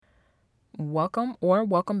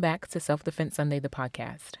Welcome back to Self-Defense Sunday, the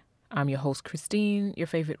podcast. I'm your host, Christine, your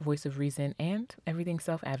favorite voice of reason and everything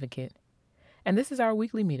self-advocate. And this is our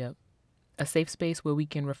weekly meetup, a safe space where we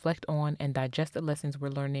can reflect on and digest the lessons we're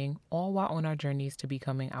learning, all while on our journeys to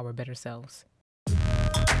becoming our better selves.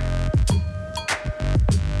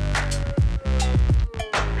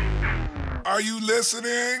 Are you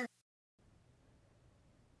listening?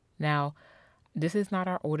 Now, this is not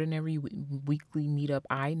our ordinary weekly meetup,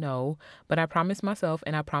 I know, but I promised myself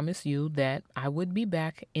and I promised you that I would be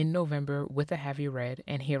back in November with a Have You Read,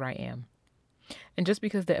 and here I am. And just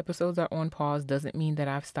because the episodes are on pause doesn't mean that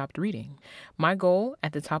I've stopped reading. My goal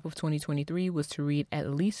at the top of 2023 was to read at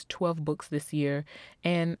least 12 books this year,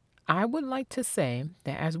 and I would like to say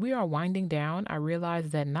that as we are winding down, I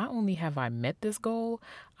realize that not only have I met this goal,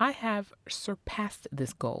 I have surpassed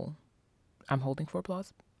this goal. I'm holding for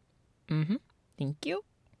applause. Thank you.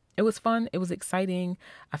 It was fun. It was exciting.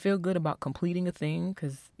 I feel good about completing a thing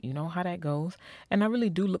because you know how that goes. And I really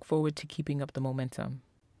do look forward to keeping up the momentum.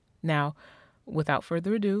 Now, without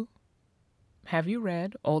further ado, have you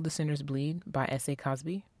read All the Sinners Bleed by S.A.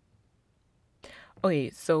 Cosby? Okay,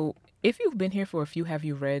 so if you've been here for a few Have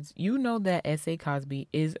You Reads, you know that S.A. Cosby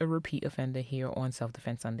is a repeat offender here on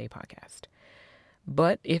Self-Defense Sunday podcast.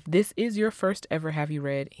 But if this is your first ever Have You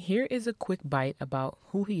Read, here is a quick bite about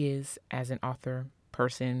who he is as an author,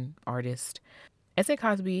 person, artist. S.A.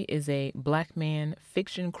 Cosby is a Black man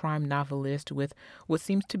fiction crime novelist with what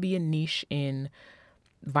seems to be a niche in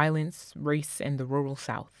violence, race, and the rural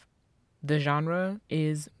South. The genre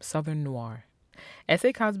is Southern noir.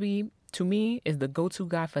 S.A. Cosby, to me, is the go-to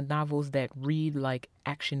guy for novels that read like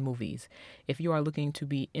action movies. If you are looking to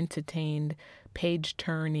be entertained,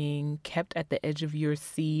 page-turning, kept at the edge of your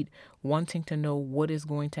seat, wanting to know what is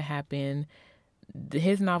going to happen,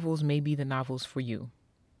 his novels may be the novels for you.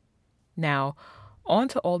 Now, on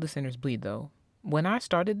to All the Sinners Bleed, though. When I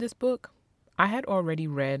started this book, I had already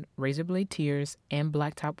read Razorblade Tears and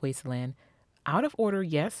Blacktop Wasteland. Out of order,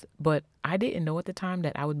 yes, but I didn't know at the time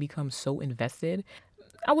that I would become so invested.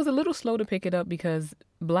 I was a little slow to pick it up because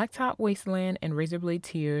Blacktop Wasteland and Razorblade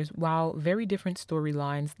Tears, while very different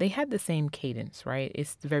storylines, they had the same cadence, right?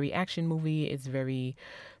 It's very action movie. It's very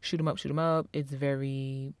shoot 'em up. It's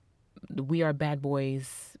very we are bad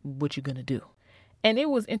boys. What you gonna do? And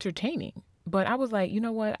it was entertaining. But I was like, you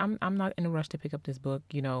know what? I'm not in a rush to pick up this book.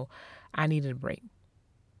 I needed a break.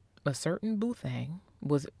 A certain Boothang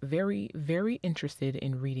was very, very interested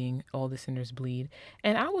in reading All the Sinners Bleed.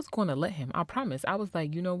 And I was going to let him. I promise. I was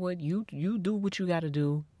like, you know what? You do what you got to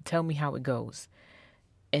do. Tell me how it goes.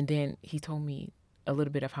 And then he told me a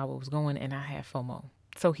little bit of how it was going, and I had FOMO.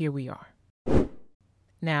 So here we are.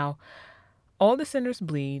 Now, All the Sinners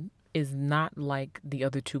Bleed is not like the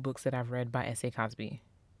other two books that I've read by S.A. Cosby.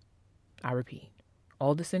 I repeat,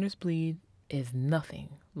 All the Sinners Bleed is nothing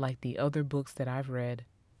like the other books that I've read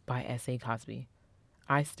by S.A. Cosby.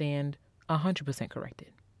 I stand 100%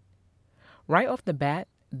 corrected. Right off the bat,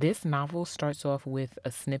 this novel starts off with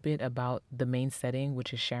a snippet about the main setting,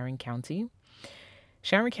 which is Sharon County.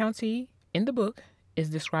 Sharon County, in the book, is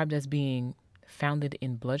described as being founded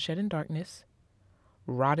in bloodshed and darkness,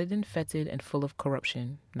 rotted and fetid and full of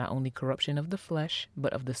corruption, not only corruption of the flesh,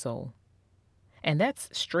 but of the soul. And that's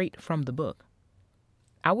straight from the book.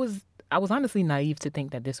 I was honestly naive to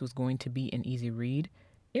think that this was going to be an easy read.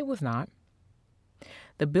 It was not.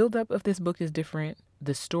 The buildup of this book is different.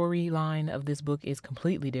 The storyline of this book is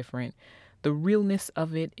completely different. The realness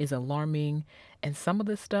of it is alarming. And some of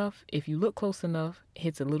the stuff, if you look close enough,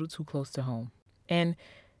 hits a little too close to home. And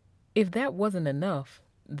if that wasn't enough,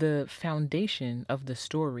 the foundation of the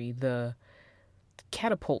story, the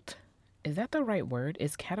catapult, is that the right word?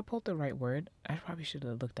 Is catapult the right word? I probably should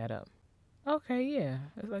have looked that up. Okay, yeah,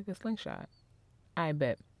 it's like a slingshot. I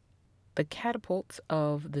bet. The catapult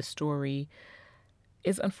of the story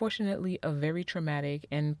is unfortunately a very traumatic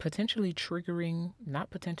and potentially triggering, not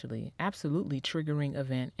potentially, absolutely triggering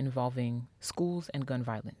event involving schools and gun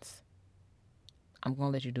violence. I'm going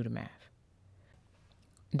to let you do the math.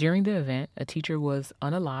 During the event, a teacher was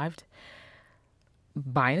unalived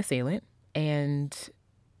by an assailant, and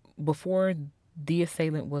before the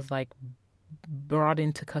assailant was brought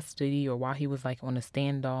into custody, or while he was on a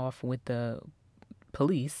standoff with the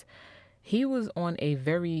police, he was on a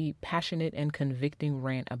very passionate and convicting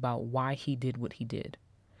rant about why he did what he did.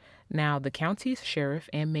 Now, the county's sheriff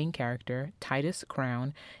and main character, Titus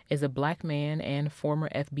Crown, is a Black man and former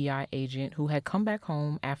FBI agent who had come back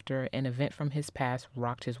home after an event from his past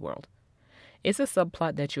rocked his world. It's a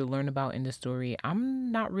subplot that you'll learn about in the story.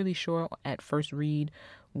 I'm not really sure at first read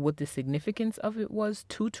what the significance of it was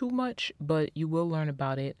too much, but you will learn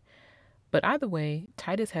about it. But either way,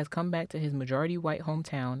 Titus has come back to his majority white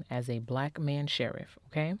hometown as a black man sheriff,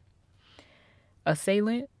 okay?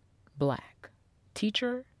 Assailant, black.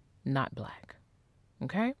 Teacher, not black,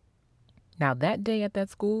 okay? Now, that day at that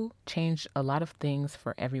school changed a lot of things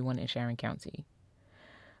for everyone in Sharon County.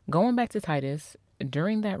 Going back to Titus,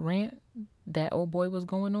 during that rant that old boy was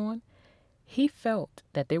going on, he felt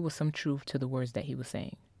that there was some truth to the words that he was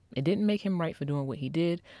saying. It didn't make him right for doing what he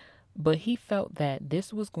did, but he felt that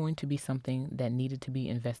this was going to be something that needed to be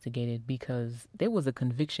investigated because there was a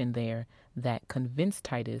conviction there that convinced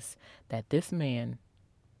Titus that this man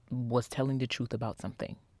was telling the truth about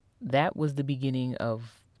something. That was the beginning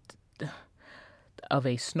of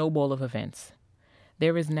a snowball of events.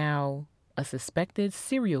 There is now a suspected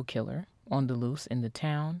serial killer on the loose in the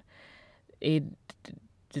town.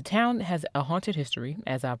 The town has a haunted history,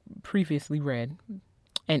 as I previously read,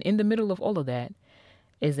 and in the middle of all of that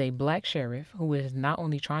is a black sheriff who is not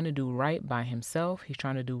only trying to do right by himself, he's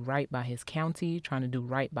trying to do right by his county, trying to do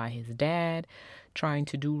right by his dad, trying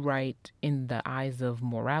to do right in the eyes of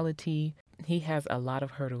morality. He has a lot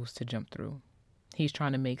of hurdles to jump through. He's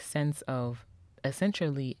trying to make sense of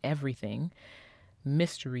essentially everything,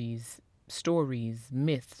 mysteries, stories,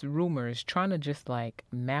 myths, rumors, trying to just like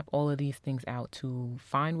map all of these things out to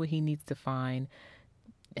find what he needs to find,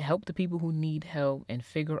 help the people who need help, and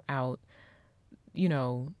figure out,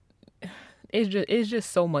 it's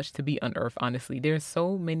just so much to be unearthed, honestly. There's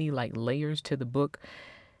so many like layers to the book.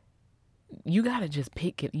 You gotta just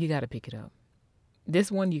pick it up.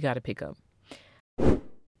 This one you gotta pick up.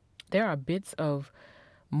 There are bits of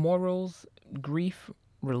morals, grief,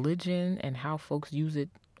 religion, and how folks use it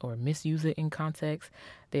or misuse it in context.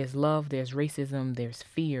 There's love, there's racism, there's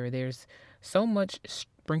fear. There's so much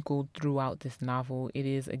sprinkled throughout this novel. It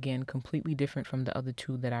is, again, completely different from the other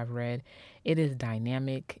two that I've read. It is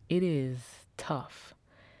dynamic. It is tough.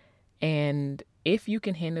 And if you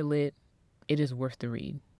can handle it, it is worth the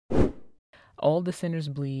read. All the Sinners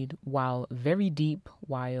Bleed, while very deep,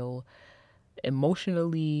 while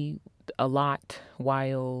emotionally a lot,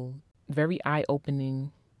 while very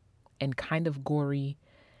eye-opening and kind of gory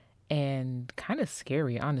and kind of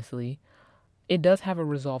scary, honestly, it does have a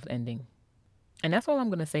resolved ending. And that's all I'm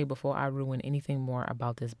going to say before I ruin anything more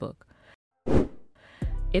about this book.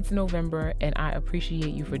 It's November, and I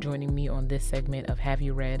appreciate you for joining me on this segment of Have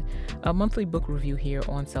You Read, a monthly book review here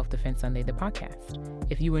on Self-Defense Sunday, the podcast.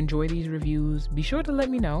 If you enjoy these reviews, be sure to let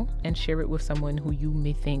me know and share it with someone who you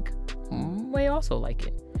may think may also like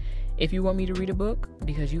it. If you want me to read a book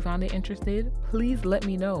because you found it interesting, please let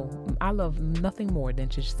me know. I love nothing more than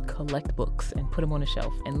just collect books and put them on a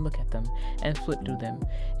shelf and look at them and flip through them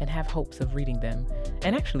and have hopes of reading them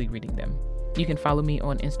and actually reading them. You can follow me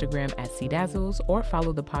on Instagram at cdazzles or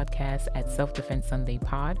follow the podcast at Self-Defense Sunday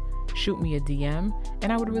Pod. Shoot me a DM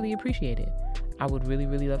and I would really appreciate it. I would really,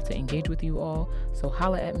 really love to engage with you all. So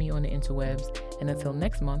holla at me on the interwebs. And until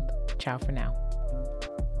next month, ciao for now.